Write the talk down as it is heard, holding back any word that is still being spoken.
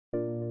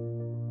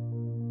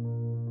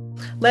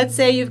Let's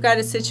say you've got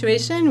a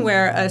situation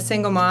where a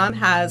single mom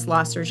has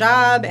lost her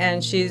job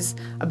and she's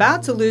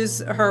about to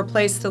lose her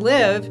place to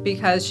live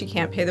because she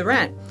can't pay the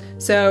rent.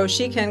 So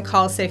she can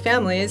call Safe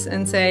Families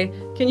and say,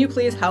 "Can you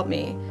please help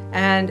me?"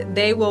 And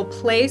they will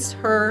place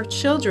her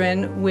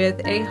children with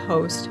a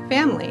host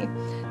family.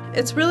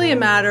 It's really a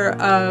matter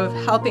of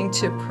helping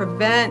to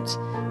prevent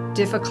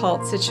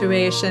difficult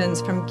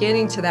situations from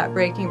getting to that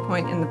breaking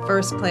point in the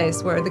first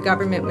place, where the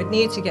government would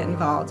need to get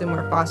involved and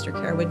where foster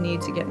care would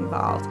need to get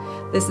involved.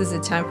 This is a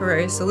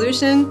temporary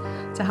solution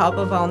to help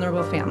a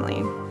vulnerable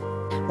family.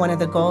 One of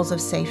the goals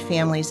of Safe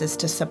Families is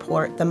to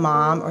support the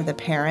mom or the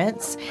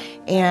parents,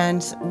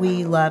 and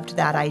we loved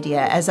that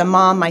idea. As a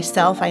mom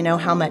myself, I know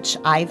how much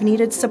I've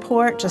needed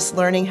support, just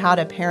learning how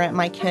to parent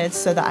my kids,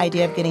 so the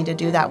idea of getting to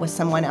do that with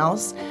someone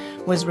else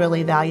was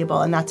really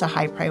valuable, and that's a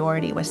high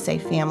priority with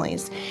Safe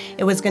Families.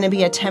 It was going to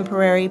be a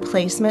temporary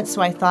placement,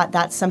 so I thought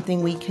that's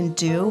something we can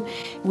do.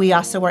 We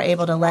also were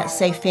able to let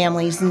Safe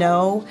Families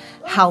know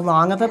how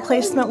long of a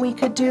placement we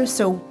could do,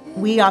 so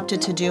we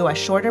opted to do a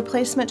shorter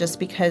placement just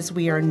because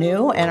we are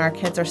new and our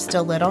kids are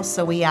still little,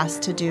 so we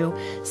asked to do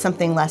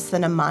something less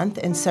than a month,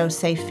 and so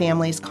Safe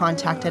Families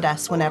contacted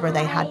us whenever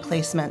they had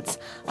placements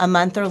a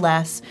month or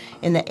less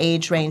in the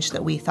age range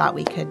that we thought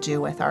we could do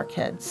with our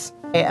kids.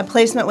 A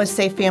placement with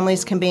Safe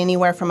Families can be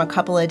anywhere from a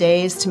couple of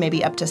days to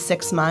maybe up to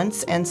 6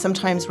 months, and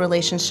sometimes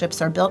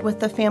relationships are built with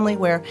the family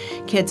where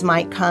kids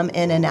might come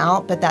in and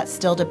out, but that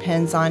still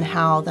depends on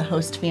how the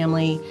host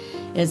family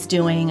is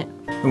doing.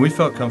 And we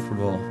felt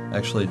comfortable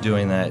actually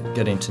doing that,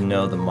 getting to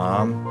know the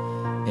mom,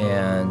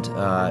 and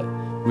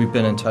we've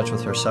been in touch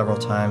with her several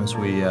times.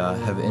 We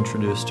have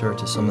introduced her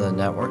to some of the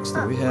networks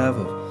that we have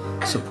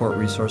of support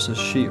resources.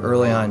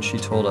 Early on, she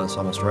told us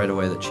almost right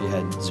away that she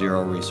had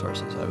 0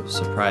 resources. I was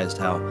surprised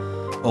how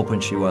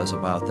open she was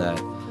about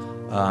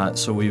that.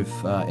 So we've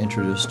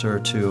introduced her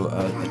to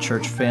a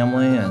church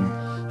family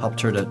and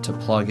helped her to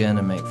plug in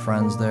and make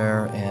friends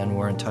there, and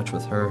we're in touch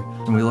with her.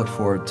 And we look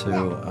forward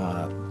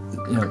to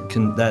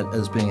that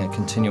as being a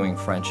continuing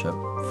friendship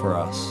for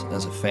us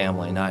as a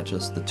family, not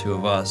just the two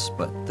of us,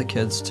 but the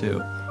kids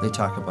too. They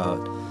talk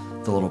about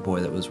the little boy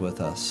that was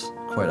with us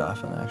quite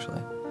often,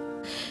 actually.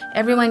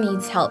 Everyone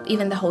needs help,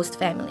 even the host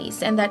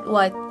families, and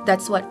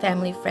that's what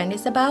Family Friend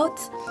is about.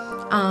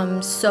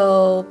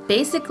 So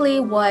basically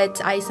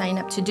what I signed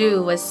up to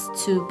do was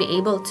to be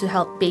able to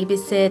help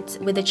babysit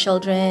with the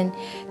children,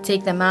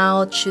 take them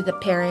out, should the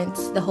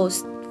parents, the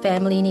host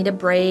family need a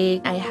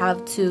break. I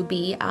have to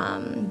be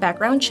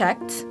background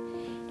checked,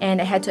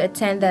 and I had to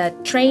attend the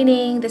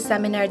training, the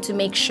seminar, to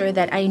make sure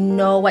that I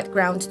know what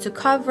ground to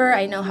cover,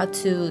 I know how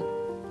to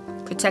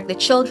protect the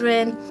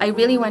children. I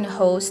really want to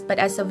host, but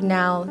as of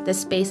now, the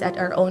space at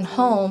our own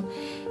home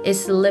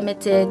is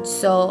limited,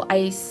 so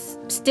I'm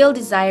still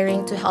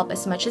desiring to help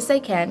as much as I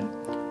can.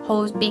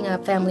 Being a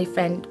family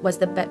friend was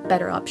the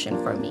better option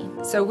for me.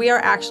 So we are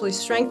actually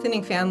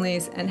strengthening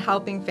families and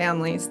helping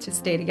families to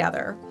stay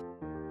together.